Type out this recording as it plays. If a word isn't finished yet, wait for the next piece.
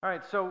All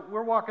right, so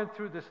we're walking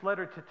through this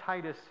letter to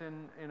Titus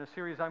in a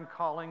series I'm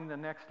calling The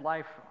Next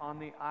Life on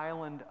the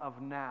Island of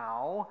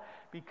Now,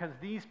 because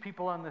these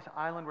people on this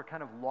island were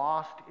kind of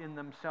lost in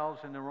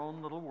themselves in their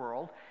own little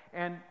world.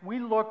 And we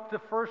looked the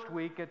first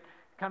week at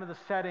kind of the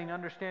setting,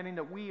 understanding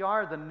that we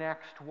are the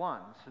next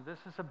ones. So this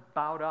is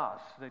about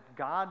us, that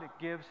God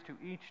gives to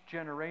each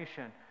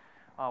generation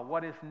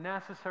what is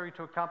necessary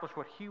to accomplish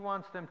what He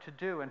wants them to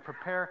do and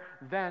prepare.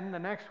 Then the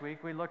next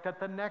week we looked at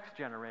the next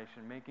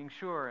generation, making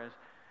sure, as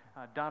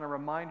Donna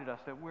reminded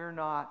us, that we're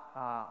not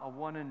a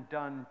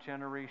one-and-done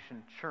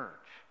generation church.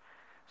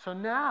 So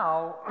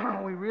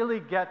now we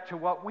really get to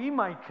what we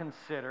might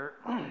consider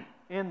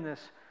in this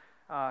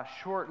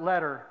short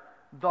letter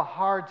the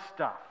hard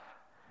stuff,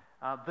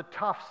 the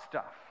tough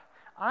stuff.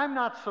 I'm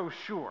not so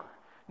sure.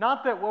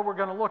 Not that what we're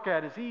going to look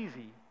at is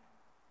easy,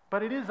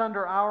 but it is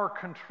under our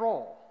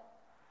control.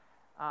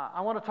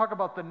 I want to talk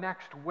about the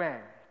next way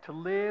to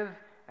live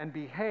and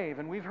behave.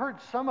 And we've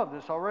heard some of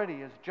this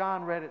already as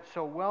John read it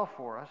so well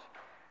for us.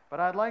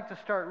 But I'd like to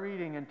start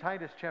reading in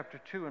Titus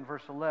chapter 2 and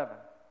verse 11,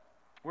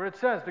 where it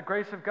says, "The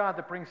grace of God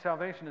that brings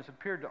salvation has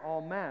appeared to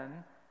all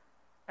men,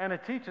 and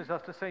it teaches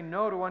us to say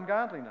no to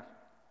ungodliness,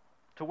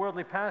 to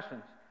worldly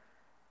passions,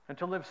 and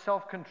to live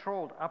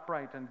self-controlled,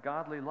 upright, and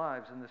godly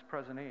lives in this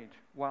present age,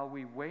 while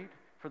we wait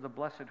for the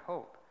blessed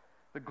hope,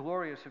 the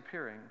glorious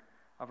appearing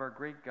of our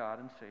great God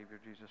and Savior,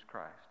 Jesus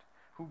Christ,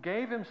 who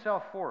gave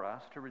Himself for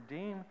us to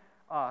redeem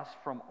us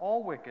from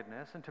all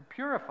wickedness and to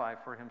purify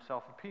for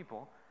Himself a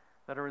people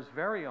that are His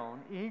very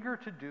own, eager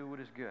to do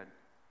what is good.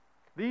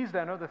 These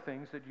then are the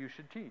things that you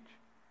should teach.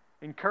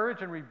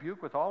 Encourage and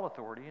rebuke with all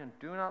authority, and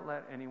do not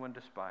let anyone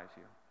despise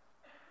you."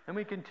 And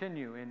we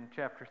continue in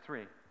chapter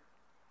 3,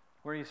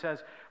 where he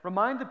says,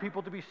 "Remind the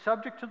people to be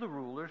subject to the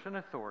rulers and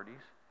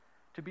authorities,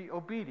 to be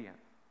obedient,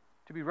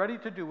 to be ready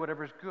to do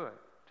whatever is good,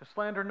 to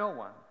slander no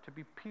one, to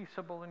be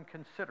peaceable and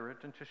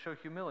considerate, and to show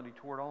humility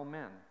toward all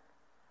men.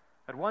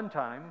 At one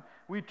time,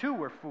 we too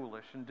were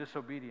foolish and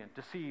disobedient,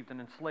 deceived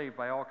and enslaved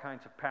by all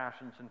kinds of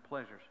passions and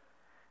pleasures.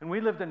 And we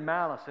lived in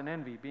malice and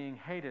envy, being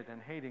hated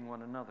and hating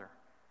one another.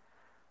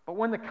 But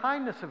when the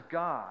kindness of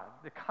God,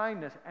 the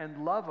kindness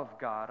and love of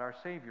God, our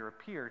Savior,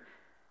 appeared,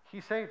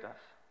 He saved us,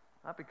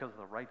 not because of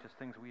the righteous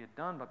things we had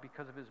done, but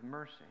because of His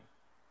mercy.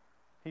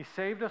 He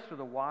saved us through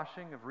the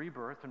washing of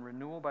rebirth and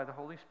renewal by the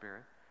Holy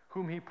Spirit,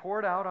 whom He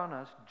poured out on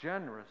us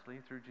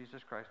generously through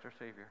Jesus Christ our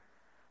Savior,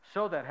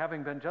 so that,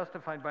 having been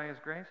justified by His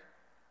grace,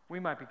 we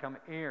might become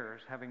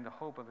heirs, having the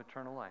hope of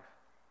eternal life.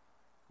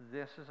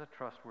 This is a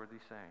trustworthy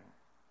saying.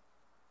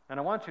 And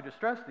I want you to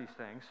stress these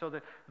things so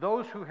that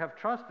those who have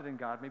trusted in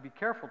God may be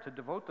careful to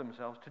devote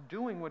themselves to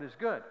doing what is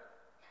good.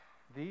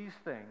 These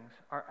things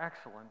are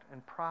excellent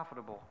and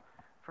profitable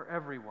for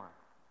everyone."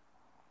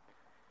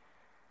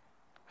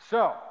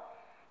 So,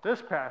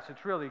 this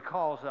passage really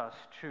calls us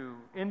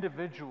to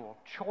individual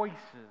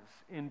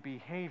choices in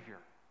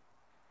behavior.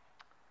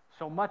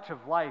 So much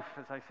of life,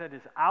 as I said,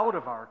 is out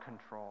of our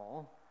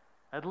control.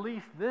 At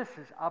least this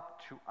is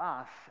up to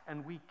us,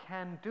 and we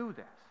can do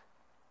this.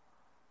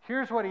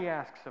 Here's what he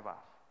asks of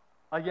us: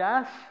 a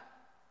yes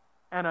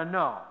and a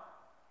no.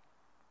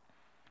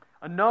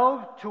 A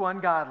no to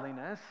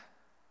ungodliness,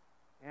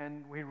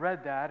 and we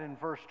read that in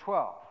verse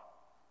 12.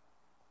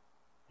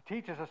 He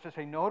teaches us to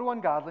say no to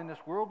ungodliness,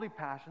 worldly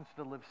passions,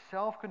 to live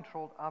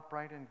self-controlled,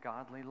 upright, and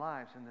godly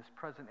lives in this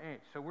present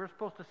age. So we're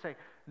supposed to say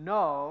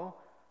no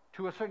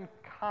to a certain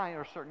kind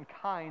or certain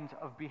kinds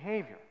of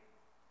behavior.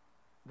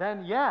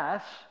 Then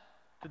yes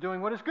to doing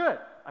what is good.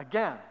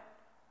 Again,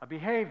 a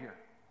behavior.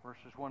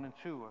 Verses 1 and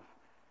 2 of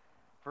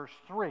verse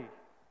 3.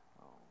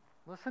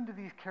 Listen to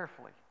these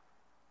carefully.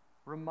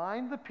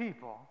 Remind the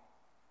people,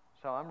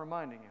 so I'm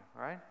reminding you,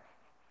 all right?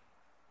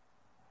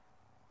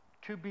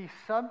 To be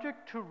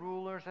subject to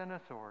rulers and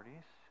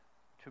authorities,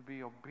 to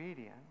be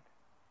obedient,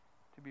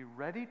 to be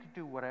ready to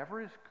do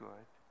whatever is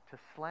good, to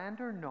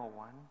slander no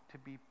one, to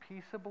be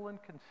peaceable and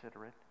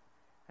considerate,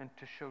 and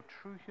to show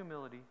true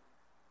humility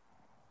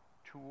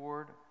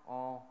toward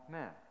all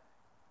men.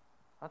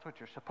 That's what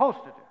you're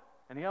supposed to do.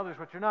 And the other is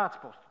what you're not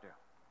supposed to do.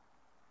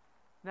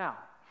 Now,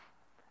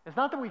 it's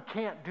not that we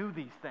can't do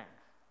these things.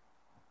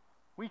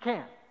 We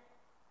can.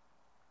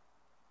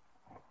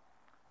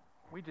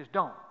 We just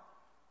don't.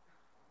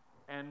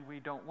 And we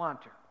don't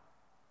want to.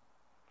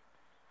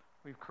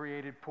 We've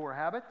created poor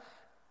habits,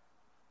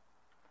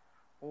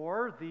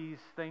 or these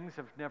things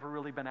have never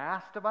really been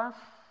asked of us.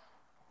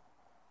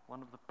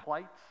 One of the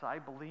plights, I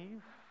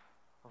believe,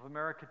 of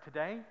America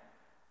today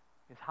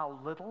is how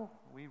little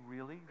we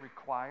really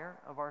require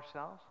of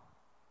ourselves.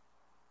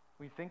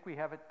 We think we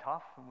have it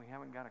tough and we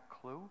haven't got a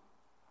clue.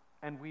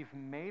 And we've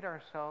made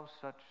ourselves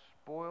such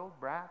spoiled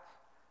brats.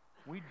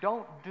 We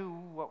don't do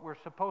what we're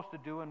supposed to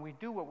do, and we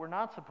do what we're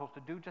not supposed to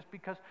do just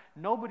because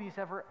nobody's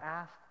ever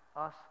asked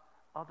us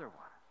otherwise.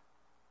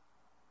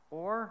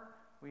 Or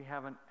we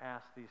haven't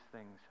asked these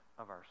things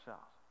of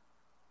ourselves.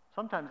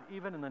 Sometimes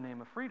even in the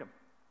name of freedom,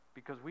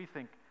 because we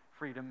think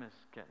freedom is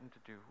getting to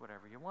do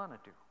whatever you want to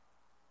do.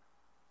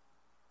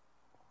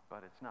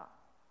 But it's not.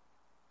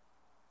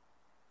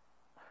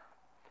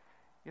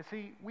 You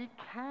see, we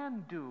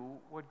can do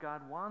what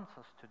God wants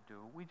us to do.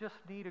 We just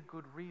need a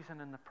good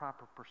reason and the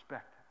proper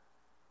perspective.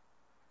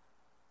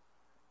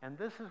 And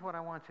this is what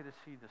I want you to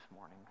see this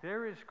morning.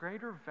 There is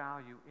greater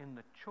value in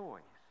the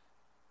choice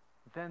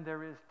than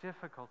there is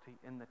difficulty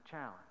in the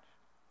challenge.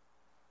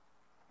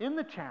 In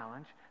the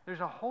challenge,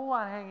 there's a whole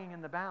lot hanging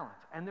in the balance,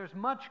 and there's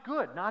much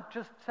good, not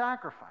just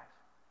sacrifice.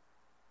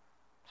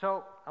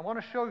 So I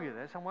want to show you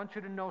this. I want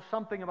you to know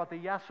something about the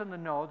yes and the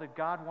no that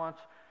God wants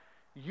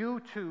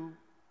you to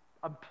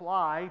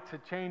apply to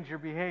change your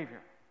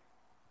behavior.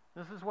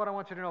 This is what I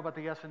want you to know about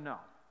the yes and no.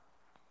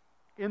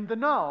 In the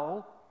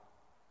no,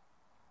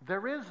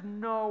 there is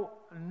no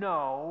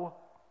no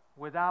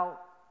without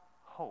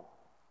hope.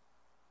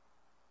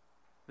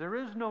 There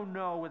is no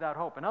no without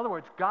hope. In other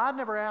words, God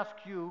never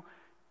asks you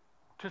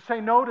to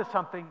say no to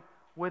something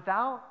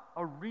without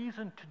a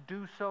reason to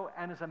do so,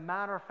 and as a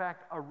matter of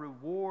fact, a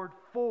reward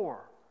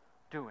for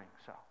doing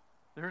so.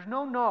 There's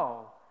no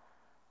no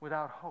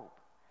without hope.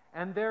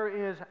 And there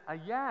is a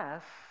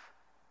yes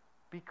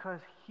because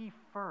he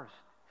first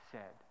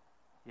said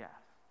yes.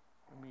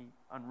 Let me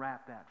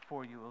unwrap that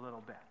for you a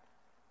little bit.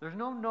 There's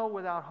no no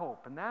without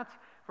hope. And that's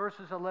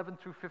verses 11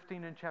 through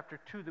 15 in chapter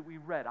 2 that we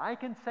read. I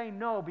can say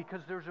no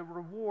because there's a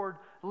reward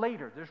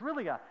later. There's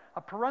really a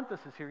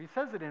parenthesis here. He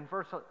says it in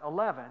verse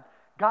 11.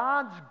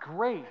 God's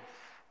grace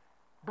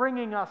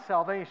bringing us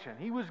salvation.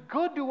 He was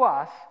good to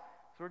us.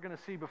 So we're going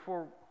to see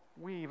before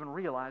we even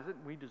realize it.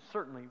 We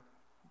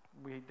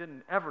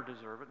didn't ever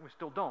deserve it. And we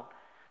still don't.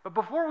 But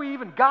before we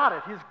even got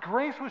it, his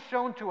grace was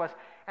shown to us.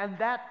 And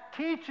that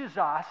teaches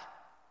us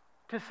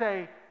to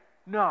say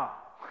no.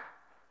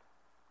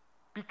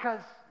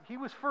 Because he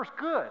was first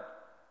good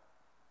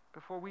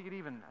before we could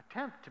even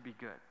attempt to be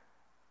good.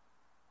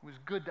 He was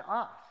good to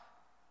us.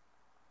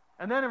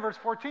 And then in verse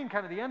 14,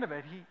 kind of the end of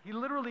it, he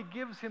literally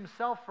gives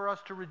himself for us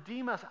to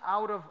redeem us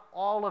out of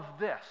all of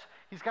this.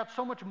 He's got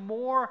so much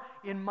more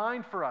in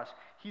mind for us.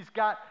 He's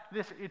got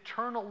this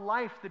eternal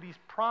life that he's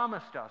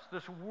promised us,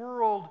 this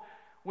world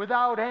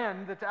without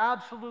end that's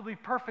absolutely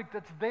perfect,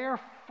 that's there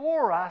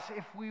for us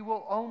if we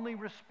will only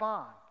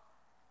respond.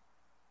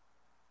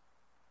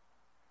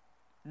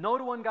 No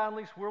to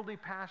ungodly, worldly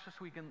passions.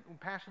 We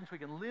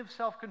can live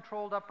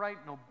self-controlled, upright,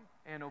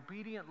 and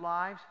obedient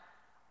lives.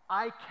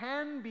 I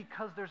can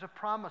because there's a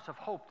promise of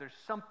hope. There's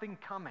something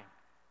coming.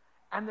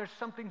 And there's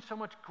something so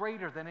much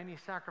greater than any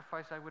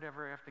sacrifice I would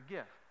ever have to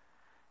give.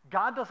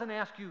 God doesn't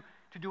ask you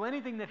to do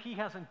anything that he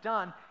hasn't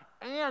done,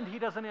 and he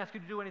doesn't ask you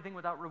to do anything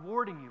without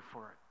rewarding you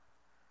for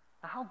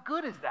it. Now, how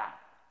good is that?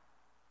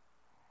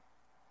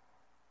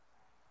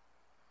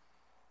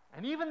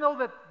 And even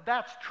though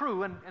that's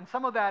true, and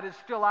some of that is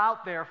still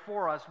out there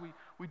for us,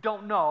 we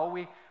don't know.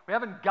 We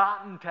haven't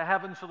gotten to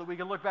heaven so that we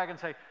can look back and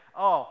say,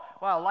 oh,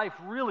 wow, life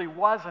really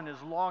wasn't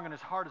as long and as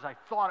hard as I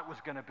thought it was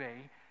going to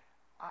be.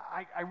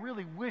 I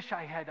really wish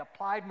I had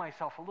applied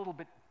myself a little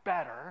bit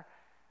better.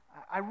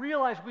 I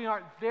realize we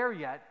aren't there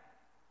yet,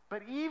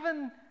 but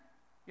even,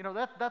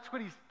 that's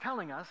what he's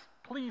telling us.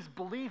 Please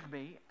believe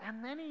me.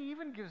 And then he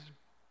even gives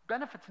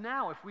benefits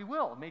now if we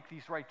will make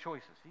these right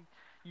choices.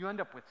 You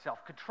end up with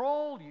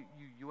self-control.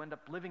 You end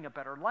up living a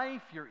better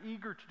life. You're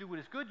eager to do what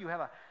is good. You have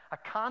a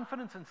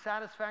confidence and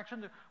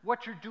satisfaction that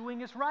what you're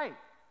doing is right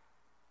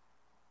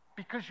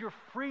because you're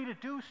free to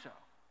do so.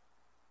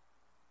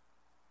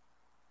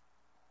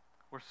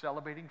 We're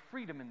celebrating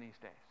freedom in these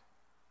days.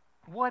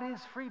 What is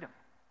freedom?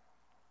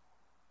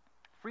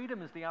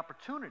 Freedom is the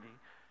opportunity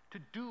to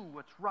do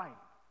what's right,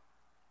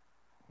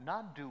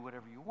 not do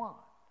whatever you want.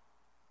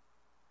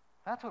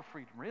 That's what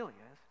freedom really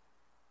is.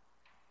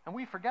 And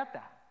we forget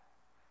that.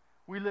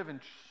 We live in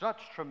such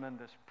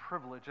tremendous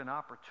privilege and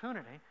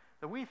opportunity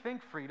that we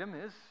think freedom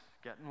is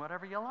getting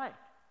whatever you like.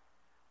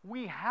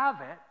 We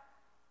have it,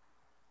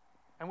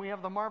 and we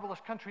have the marvelous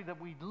country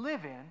that we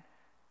live in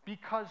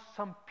because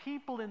some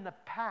people in the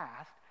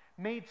past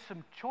made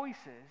some choices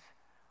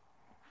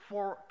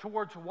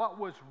towards what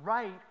was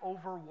right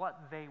over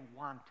what they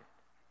wanted.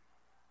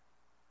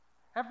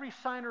 Every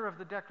signer of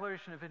the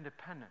Declaration of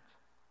Independence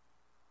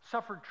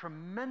suffered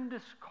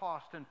tremendous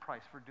cost and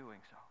price for doing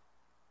so.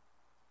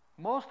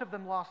 Most of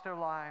them lost their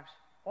lives.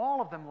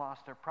 All of them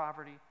lost their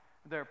property.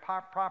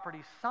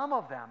 Some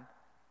of them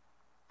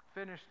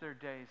finished their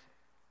days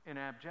in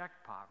abject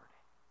poverty.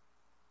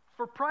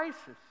 For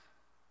prices.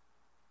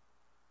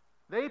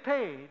 They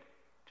paid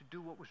to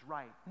do what was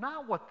right,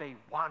 not what they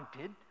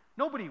wanted.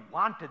 Nobody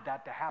wanted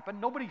that to happen.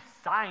 Nobody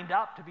signed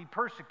up to be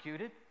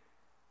persecuted.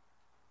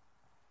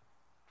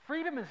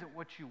 Freedom isn't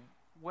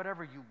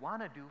whatever you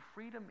want to do.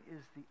 Freedom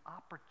is the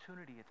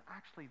opportunity. It's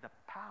actually the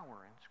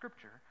power in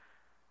Scripture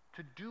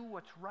to do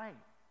what's right.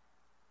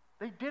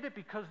 They did it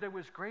because there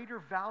was greater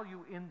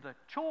value in the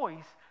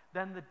choice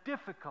than the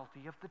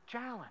difficulty of the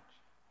challenge.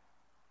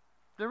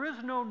 There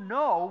is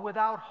no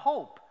without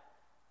hope.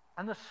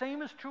 And the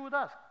same is true with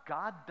us.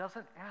 God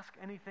doesn't ask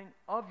anything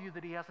of you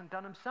that he hasn't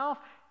done himself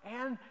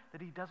and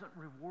that he doesn't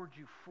reward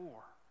you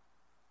for.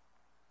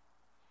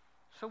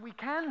 So we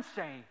can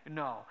say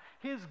no.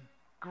 His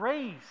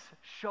Grace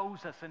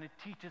shows us and it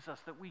teaches us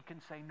that we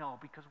can say no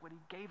because what he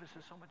gave us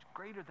is so much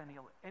greater than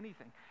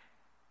anything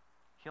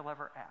he'll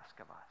ever ask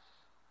of us.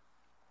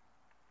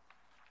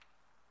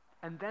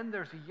 And then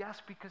there's a yes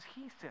because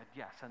he said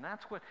yes. And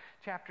that's what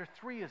chapter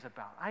 3 is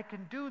about. I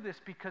can do this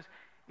because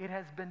it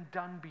has been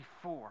done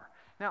before.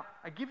 Now,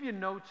 I give you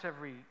notes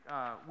every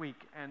week,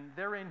 and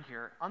they're in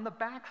here. On the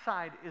back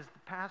side is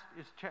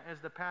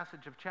the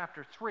passage of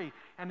chapter 3,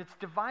 and it's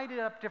divided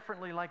up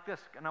differently like this.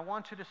 And I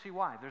want you to see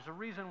why. There's a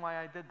reason why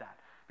I did that.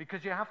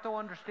 Because you have to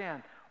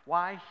understand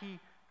why he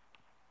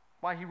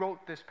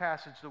wrote this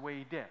passage the way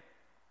he did.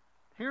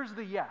 Here's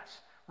the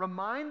yes.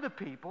 Remind the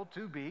people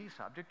to be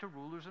subject to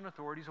rulers and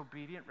authorities,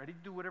 obedient, ready to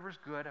do whatever's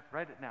good. I've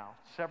read it now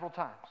several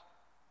times.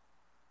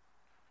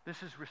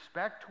 This is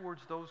respect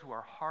towards those who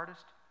are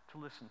hardest to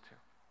listen to.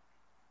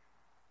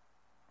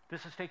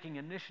 This is taking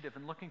initiative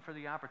and looking for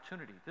the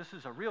opportunity. This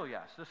is a real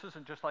yes. This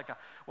isn't just like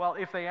well,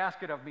 if they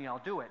ask it of me,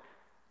 I'll do it.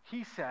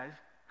 He says,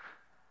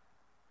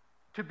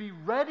 to be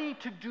ready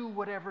to do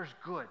whatever's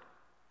good,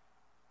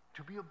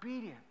 to be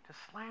obedient, to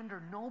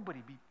slander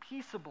nobody, be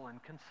peaceable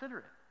and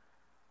considerate,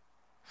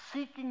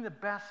 seeking the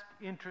best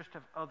interest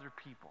of other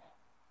people.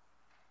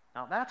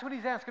 Now, that's what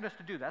he's asking us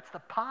to do. That's the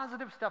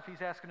positive stuff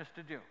he's asking us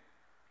to do.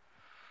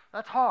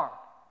 That's hard.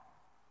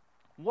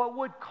 What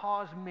would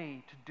cause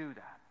me to do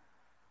that?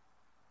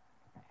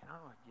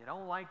 You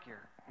don't like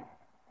your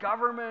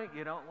government,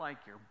 you don't like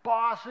your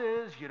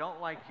bosses, you don't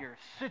like your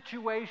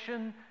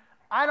situation.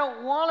 I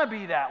don't want to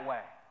be that way.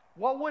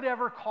 What would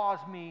ever cause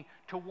me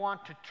to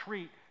want to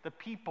treat the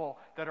people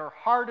that are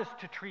hardest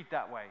to treat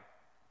that way?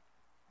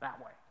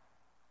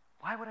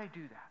 Why would I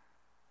do that?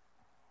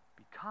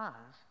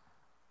 Because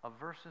of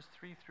verses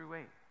 3 through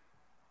 8.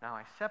 Now,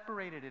 I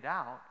separated it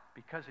out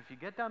because if you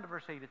get down to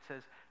verse 8, it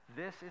says,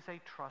 this is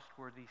a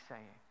trustworthy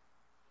saying.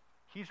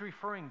 He's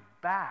referring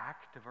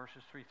back to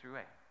verses 3 through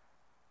 8.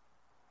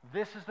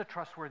 This is the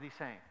trustworthy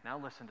saying. Now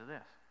listen to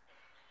this.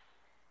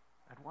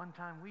 At one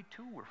time, we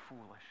too were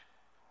foolish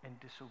and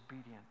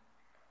disobedient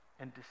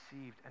and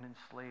deceived and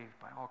enslaved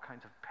by all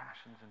kinds of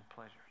passions and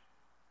pleasures.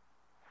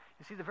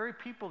 You see, the very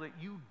people that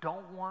you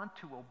don't want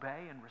to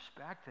obey and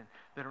respect and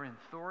that are in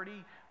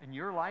authority in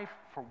your life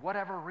for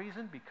whatever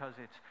reason, because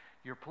it's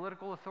your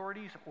political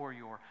authorities or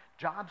your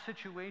job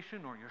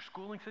situation or your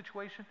schooling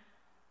situation,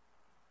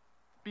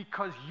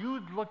 because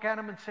you'd look at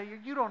them and say,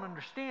 you don't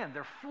understand.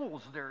 They're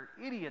fools. They're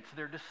idiots.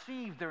 They're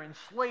deceived. They're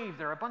enslaved.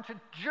 They're a bunch of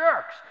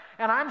jerks.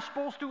 And I'm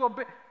supposed to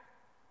obey.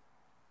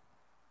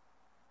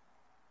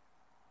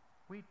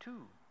 We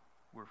too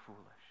were foolish.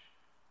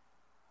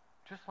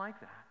 Just like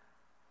that.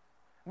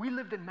 We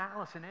lived in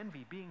malice and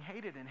envy, being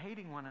hated and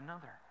hating one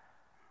another.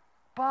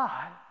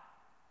 But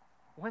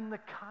when the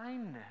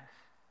kindness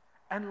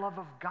and love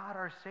of God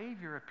our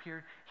Savior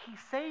appeared, he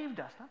saved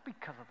us, not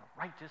because of the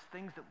righteous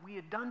things that we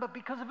had done, but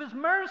because of his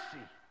mercy.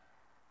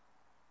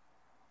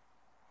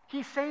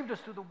 He saved us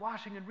through the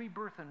washing and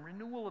rebirth and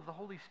renewal of the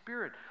Holy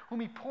Spirit,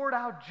 whom he poured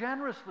out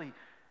generously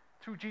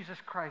through Jesus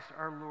Christ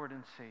our Lord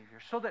and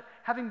Savior, so that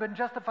having been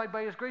justified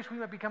by his grace, we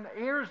might become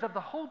heirs of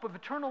the hope of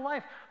eternal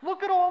life.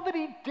 Look at all that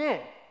he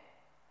did.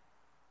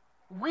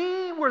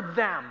 We were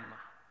them.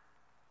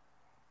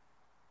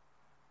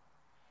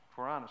 If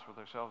we're honest with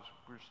ourselves,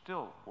 we're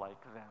still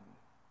like them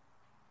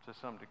to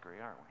some degree,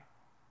 aren't we?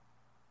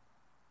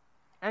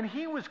 And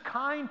he was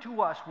kind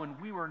to us when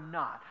we were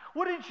not.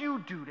 What did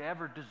you do to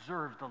ever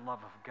deserve the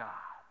love of God?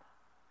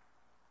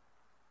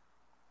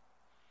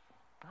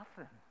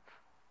 Nothing.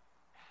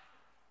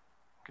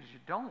 Because you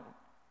don't.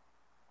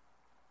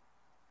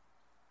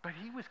 But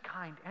he was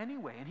kind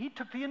anyway, and he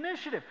took the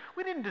initiative.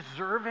 We didn't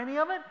deserve any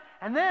of it.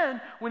 And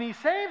then, when he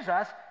saves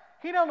us,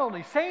 he not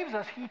only saves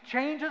us, he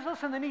changes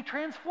us, and then he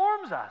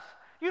transforms us.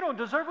 You don't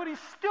deserve what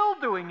he's still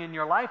doing in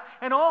your life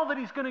and all that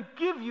he's going to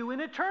give you in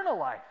eternal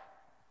life.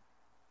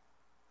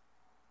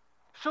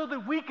 So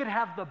that we can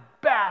have the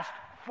best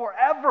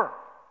forever.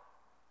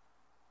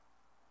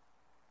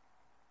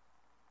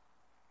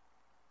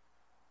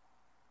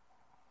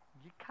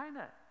 You kind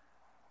of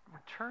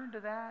return to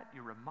that.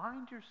 You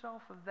remind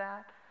yourself of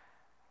that.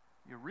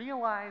 You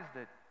realize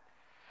that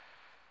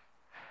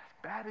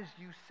as bad as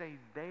you say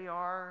they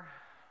are,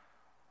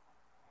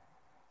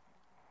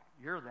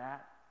 you're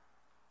that.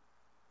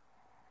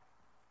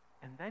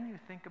 And then you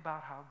think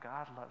about how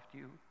God loved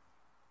you.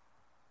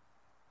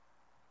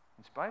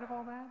 In spite of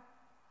all that,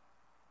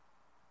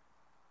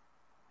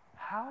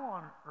 how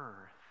on earth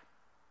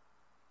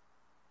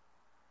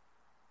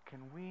can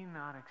we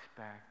not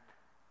expect,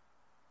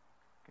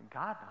 can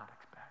God not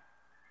expect,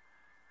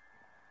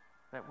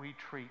 that we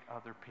treat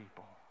other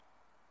people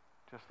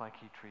just like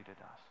he treated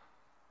us?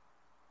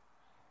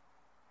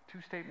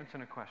 Two statements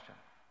and a question.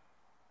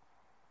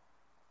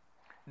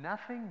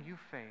 Nothing you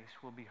face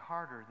will be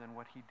harder than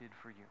what he did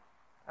for you,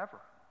 ever.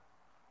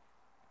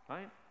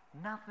 Right?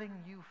 Nothing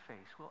you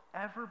face will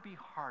ever be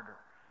harder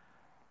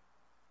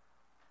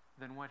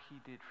than what he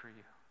did for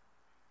you.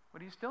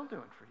 What he's still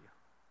doing for you.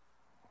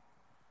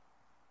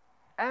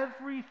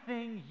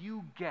 Everything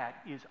you get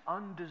is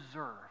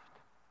undeserved.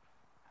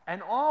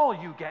 And all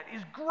you get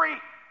is great.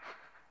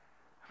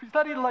 It's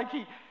not even like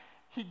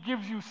he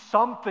gives you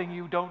something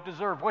you don't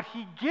deserve. What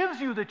he gives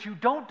you that you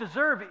don't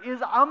deserve is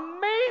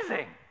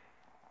amazing.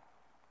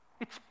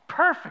 It's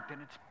perfect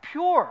and it's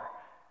pure.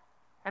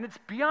 And it's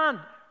beyond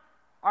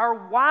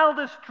our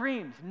wildest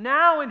dreams.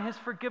 Now in his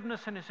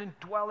forgiveness and his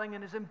indwelling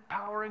and his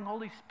empowering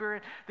Holy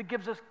Spirit that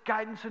gives us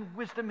guidance and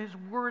wisdom, his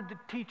word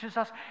that teaches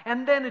us,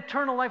 and then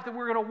eternal life that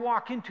we're going to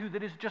walk into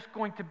that is just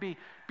going to be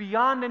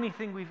beyond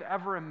anything we've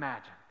ever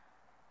imagined.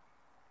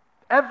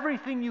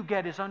 Everything you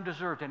get is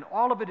undeserved and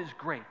all of it is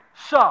great.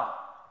 So,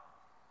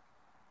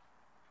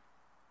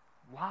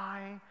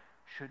 why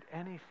should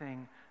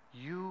anything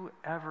you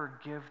ever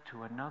give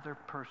to another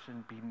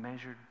person be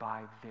measured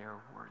by their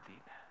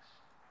worthiness?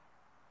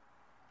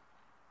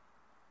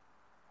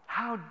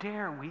 How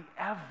dare we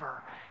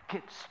ever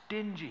get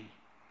stingy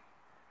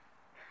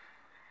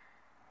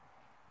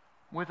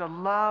with a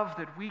love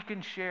that we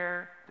can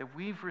share, that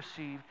we've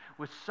received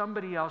with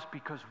somebody else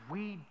because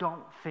we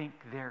don't think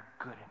they're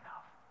good enough?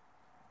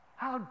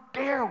 How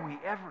dare we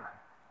ever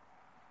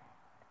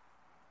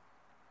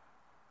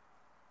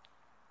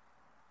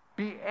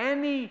be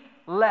any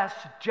less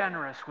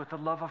generous with the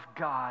love of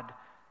God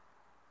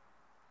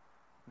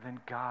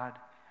than God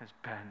has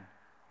been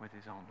with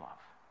his own love?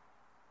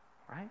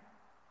 Right?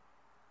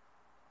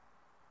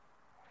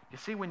 You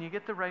see, when you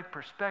get the right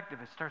perspective,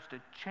 it starts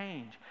to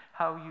change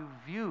how you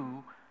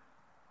view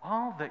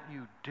all that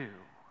you do.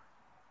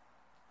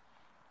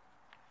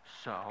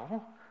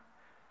 So,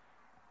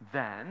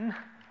 then,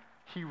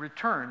 he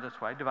returns. That's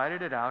why I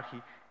divided it out.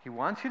 He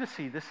wants you to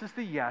see this is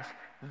the yes.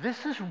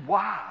 This is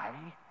why.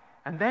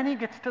 And then he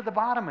gets to the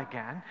bottom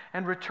again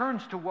and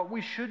returns to what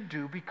we should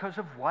do because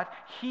of what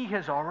he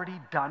has already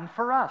done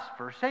for us.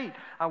 Verse 8,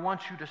 I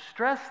want you to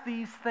stress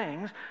these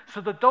things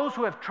so that those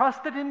who have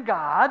trusted in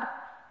God,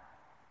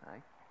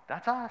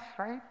 that's us,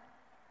 right,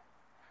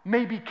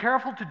 may be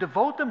careful to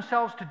devote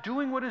themselves to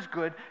doing what is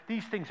good.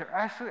 These things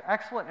are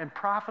excellent and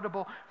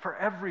profitable for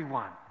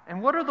everyone.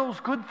 And what are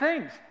those good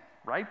things?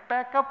 Right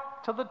back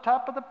up to the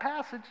top of the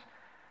passage.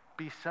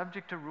 Be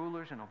subject to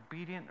rulers and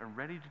obedient and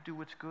ready to do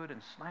what's good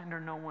and slander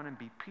no one and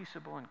be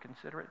peaceable and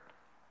considerate.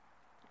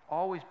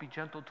 Always be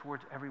gentle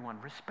towards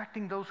everyone,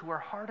 respecting those who are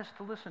hardest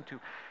to listen to,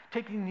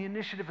 taking the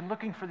initiative and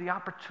looking for the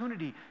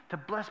opportunity to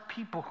bless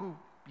people who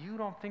you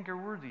don't think are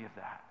worthy of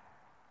that.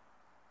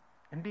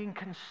 And being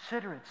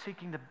considerate,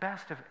 seeking the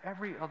best of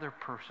every other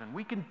person.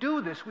 We can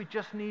do this, we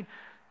just need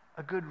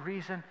a good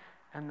reason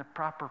and the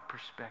proper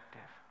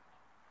perspective.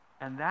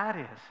 And that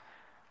is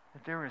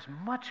that there is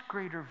much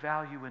greater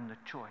value in the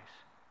choice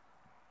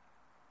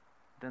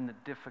than the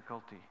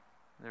difficulty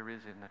there is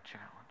in the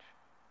challenge.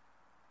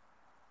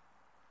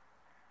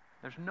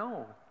 There's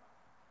no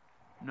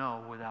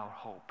without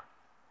hope.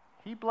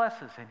 He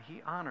blesses and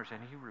he honors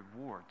and he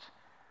rewards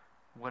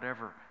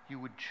whatever you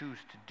would choose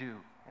to do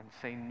and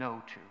say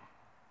no to.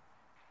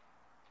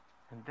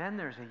 And then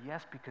there's a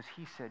yes because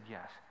he said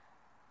yes.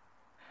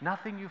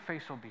 Nothing you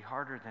face will be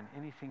harder than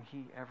anything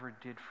he ever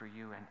did for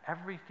you, and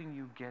everything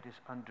you get is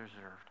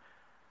undeserved.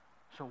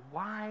 So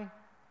why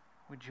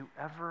would you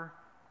ever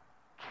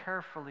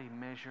carefully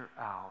measure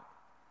out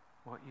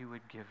what you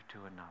would give to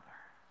another?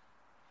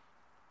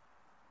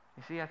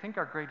 You see, I think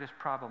our greatest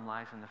problem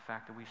lies in the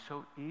fact that we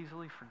so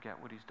easily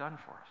forget what he's done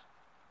for us.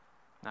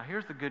 Now,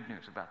 here's the good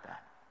news about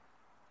that.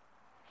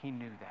 He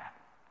knew that.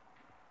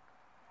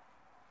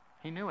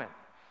 He knew it.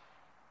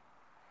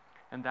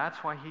 And that's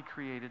why he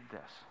created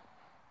this,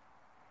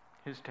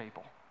 his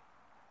table.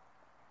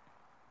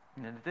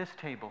 And at this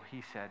table,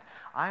 he said,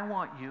 I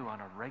want you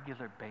on a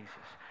regular basis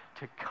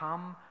to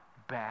come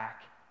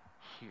back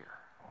here.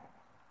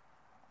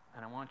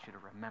 And I want you to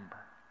remember.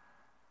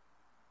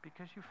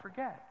 Because you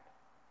forget.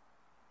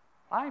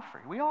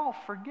 We all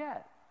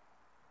forget.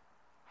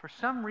 For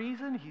some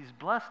reason, he's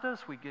blessed us.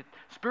 We get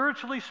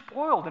spiritually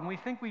spoiled, and we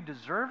think we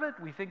deserve it.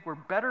 We think we're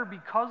better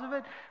because of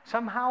it.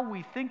 Somehow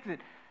we think that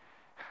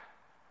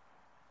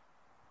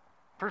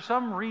for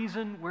some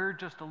reason, we're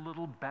just a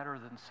little better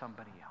than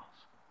somebody else.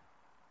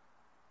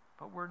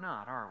 But we're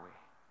not, are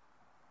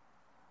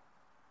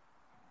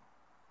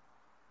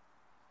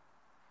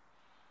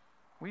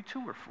we? We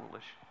too were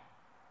foolish,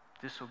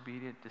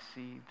 disobedient,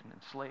 deceived, and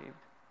enslaved.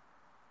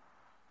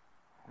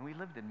 And we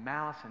lived in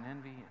malice and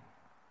envy and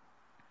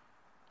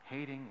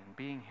hating and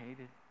being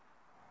hated.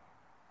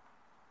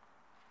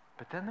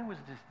 But then there was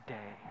this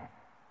day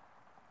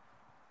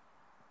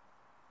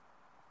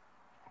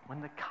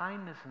when the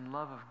kindness and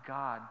love of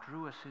God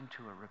drew us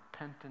into a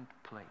repentant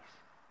place.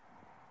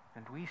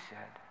 And we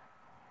said,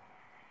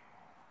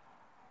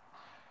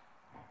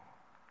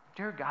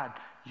 Dear God,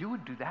 you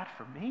would do that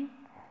for me?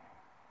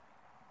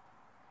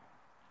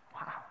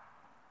 Wow.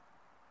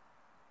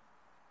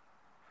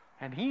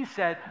 And he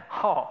said,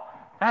 oh,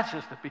 that's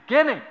just the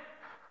beginning.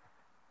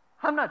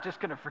 I'm not just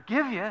going to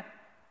forgive you.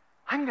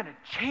 I'm going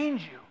to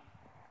change you.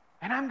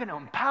 And I'm going to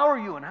empower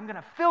you. And I'm going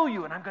to fill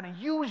you. And I'm going to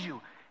use you.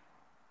 And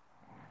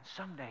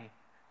someday,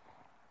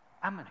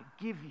 I'm going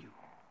to give you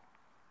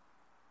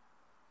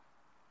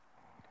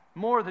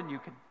more than you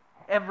can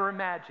ever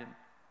imagine.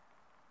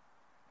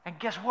 And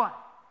guess what?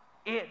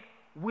 It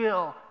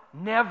will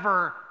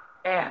never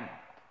end.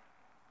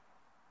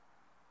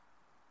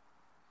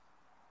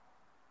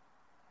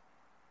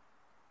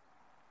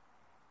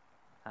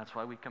 That's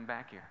why we come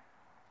back here,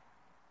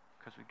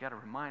 because we've got to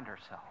remind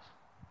ourselves.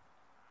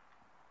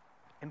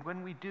 And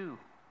when we do,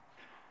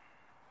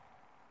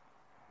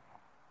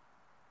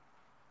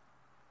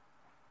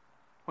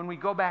 when we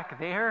go back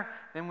there,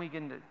 then we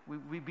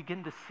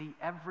begin to see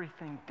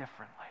everything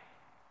differently.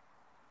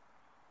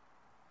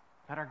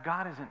 That our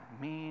God isn't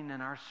mean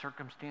and our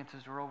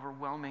circumstances are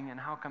overwhelming and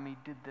how come he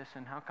did this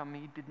and how come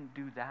he didn't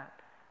do that.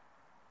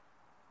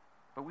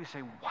 But we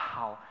say,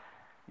 wow,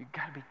 you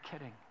got to be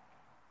kidding.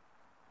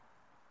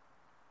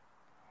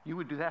 You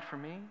would do that for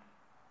me?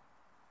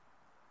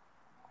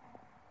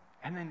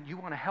 And then you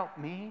want to help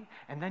me?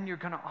 And then you're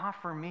going to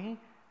offer me?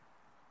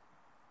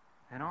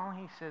 And all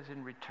he says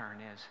in return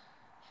is,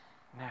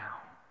 now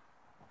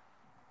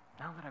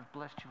that I've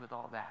blessed you with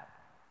all that,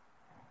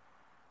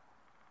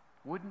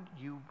 wouldn't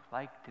you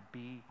like to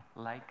be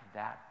like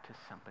that to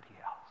somebody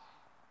else?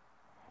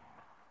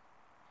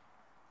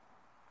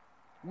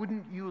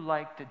 Wouldn't you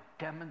like to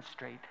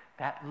demonstrate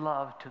that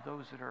love to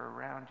those that are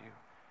around you?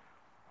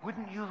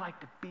 Wouldn't you like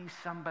to be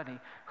somebody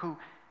who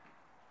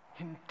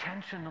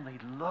intentionally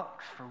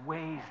looks for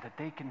ways that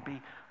they can be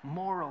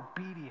more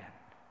obedient,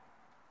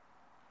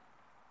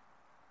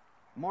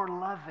 more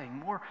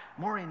loving,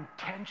 more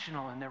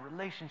intentional in their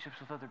relationships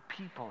with other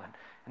people, and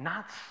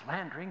not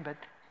slandering, but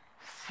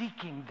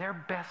seeking their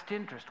best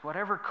interest,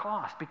 whatever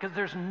cost, because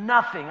there's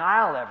nothing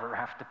I'll ever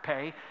have to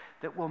pay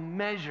that will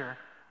measure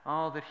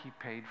all that he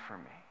paid for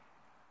me.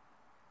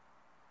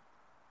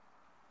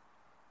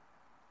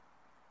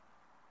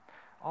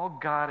 All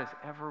God has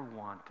ever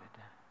wanted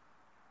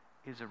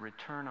is a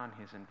return on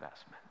his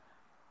investment.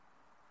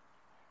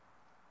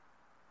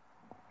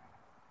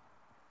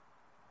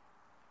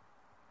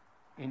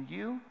 In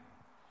you,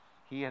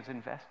 he has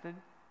invested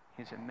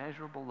his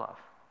immeasurable love.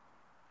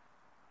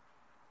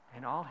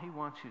 And all he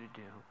wants you to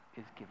do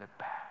is give it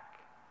back.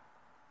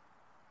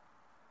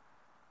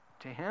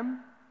 To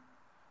him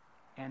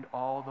and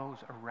all those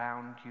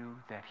around you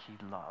that he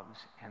loves.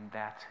 And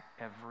that's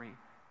every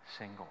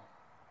single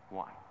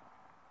one.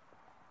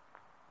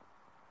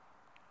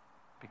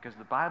 Because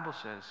the Bible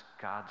says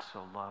God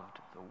so loved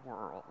the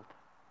world,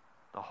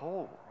 the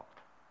whole world.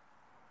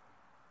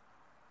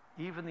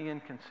 Even the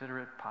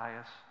inconsiderate,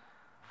 pious,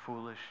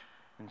 foolish,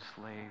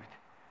 enslaved,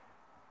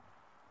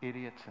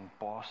 idiots and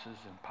bosses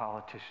and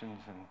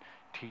politicians and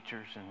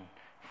teachers and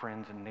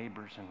friends and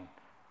neighbors and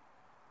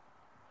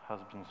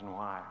husbands and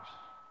wives.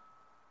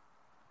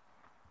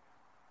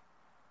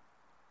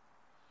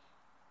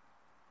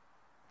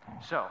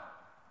 So,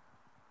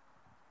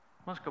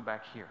 let's go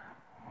back here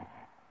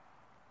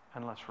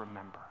and let's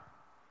remember.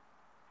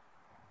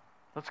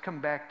 Let's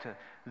come back to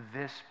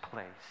this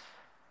place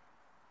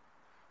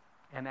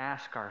and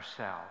ask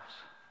ourselves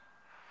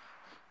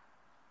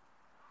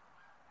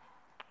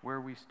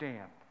where we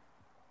stand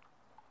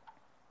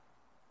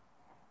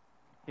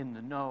in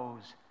the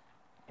no's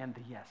and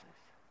the yeses.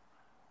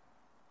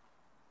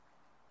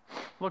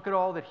 Look at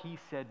all that he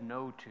said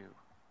no to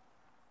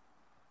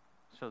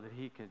so that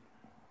he could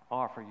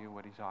offer you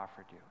what he's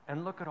offered you.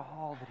 And look at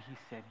all that he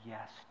said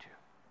yes to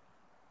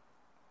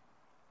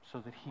so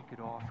that he could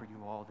offer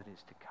you all that is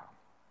to come.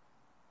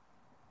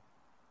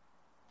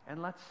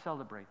 And let's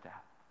celebrate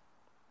that.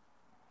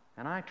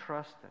 And I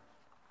trust that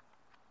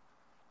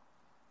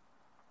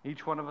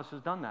each one of us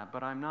has done that,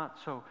 but I'm not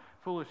so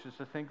foolish as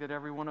to think that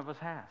every one of us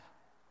has.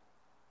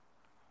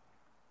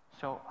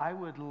 So I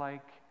would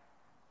like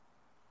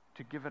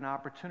to give an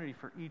opportunity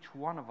for each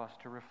one of us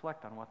to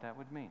reflect on what that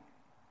would mean.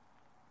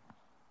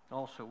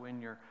 Also, in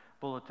your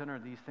bulletin are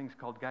these things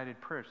called guided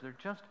prayers. They're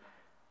just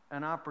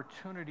an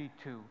opportunity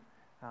to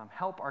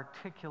help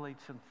articulate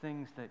some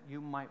things that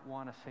you might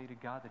want to say to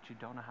God that you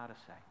don't know how to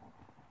say.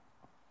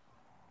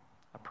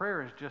 A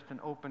prayer is just an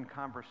open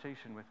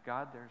conversation with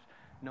God. There's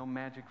no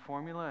magic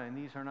formula, and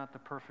these are not the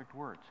perfect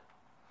words.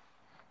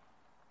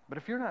 But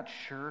if you're not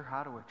sure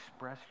how to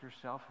express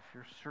yourself, if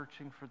you're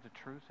searching for the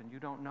truth and you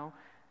don't know,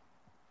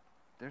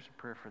 there's a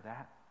prayer for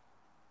that.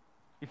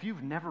 If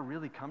you've never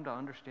really come to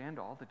understand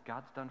all that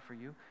God's done for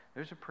you,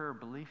 there's a prayer of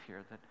belief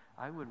here that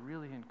I would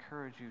really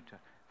encourage you to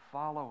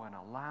follow and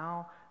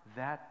allow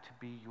that to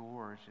be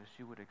yours as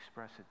you would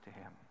express it to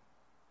him.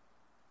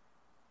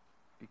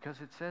 Because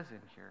it says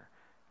in here,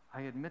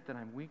 I admit that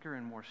I'm weaker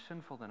and more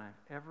sinful than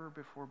I've ever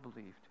before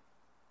believed.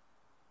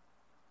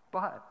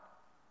 But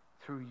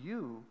through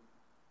you,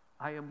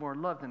 I am more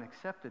loved and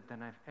accepted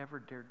than I've ever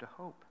dared to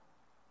hope.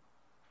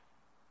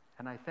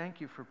 And I thank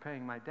you for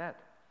paying my debt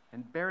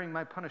and bearing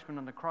my punishment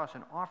on the cross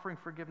and offering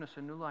forgiveness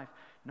and new life.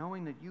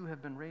 Knowing that you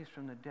have been raised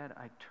from the dead,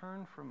 I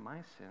turn from my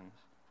sins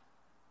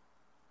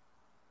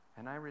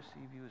and I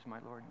receive you as my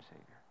Lord and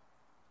Savior.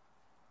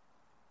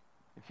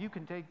 If you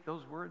can take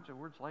those words or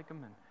words like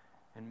them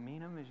and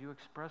mean them as you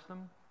express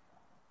them,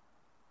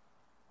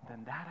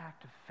 then that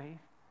act of faith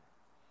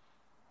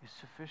is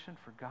sufficient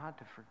for God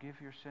to forgive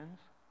your sins,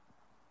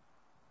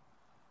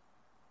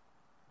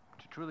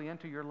 to truly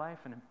enter your life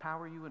and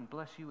empower you and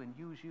bless you and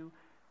use you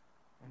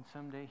And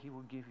someday He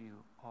will give you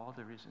all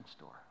there is in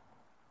store.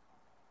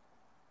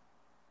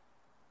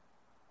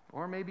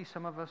 Or maybe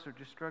some of us are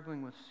just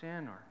struggling with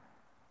sin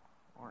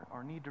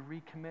or need to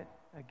recommit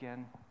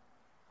again.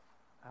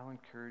 I'll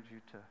encourage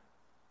you to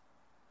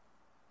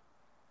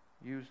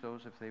use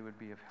those if they would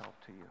be of help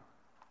to you.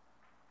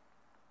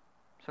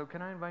 So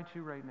can I invite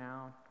you right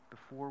now,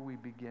 before we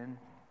begin,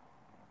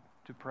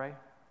 to pray?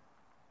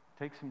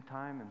 Take some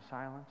time in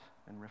silence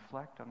and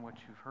reflect on what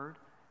you've heard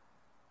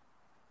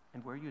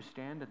and where you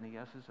stand in the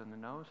yeses and the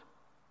nos.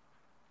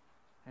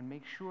 And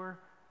make sure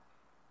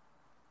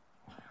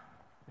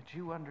that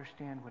you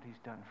understand what He's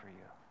done for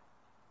you.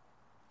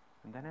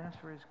 And then ask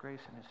for His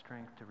grace and His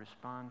strength to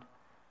respond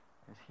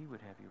as He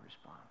would have you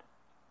respond.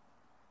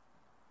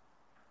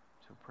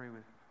 So pray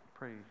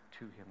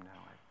to Him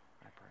now,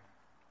 I pray.